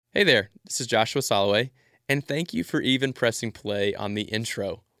Hey there, this is Joshua Soloway, and thank you for even pressing play on the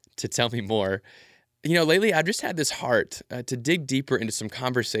intro to tell me more. Lately I've just had this heart to dig deeper into some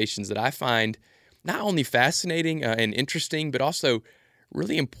conversations that I find not only fascinating and interesting, but also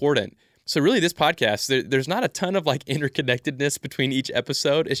really important. So really this podcast, there's not a ton of like interconnectedness between each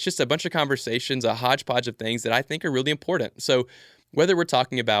episode. It's just a bunch of conversations, a hodgepodge of things that I think are really important. So whether we're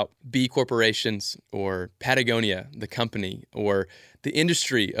talking about B corporations or Patagonia, the company, or the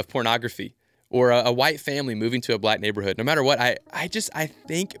industry of pornography, or a white family moving to a black neighborhood, no matter what, I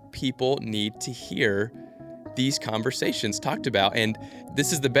think people need to hear these conversations talked about. And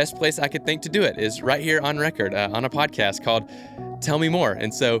this is the best place I could think to do it, is right here on record, on a podcast called Tell Me More.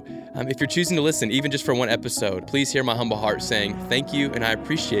 And so if you're choosing to listen, even just for one episode, please hear my humble heart saying thank you and I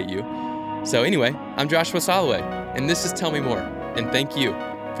appreciate you. So anyway, I'm Joshua Soloway, and this is Tell Me More. And thank you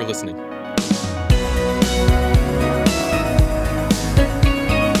for listening.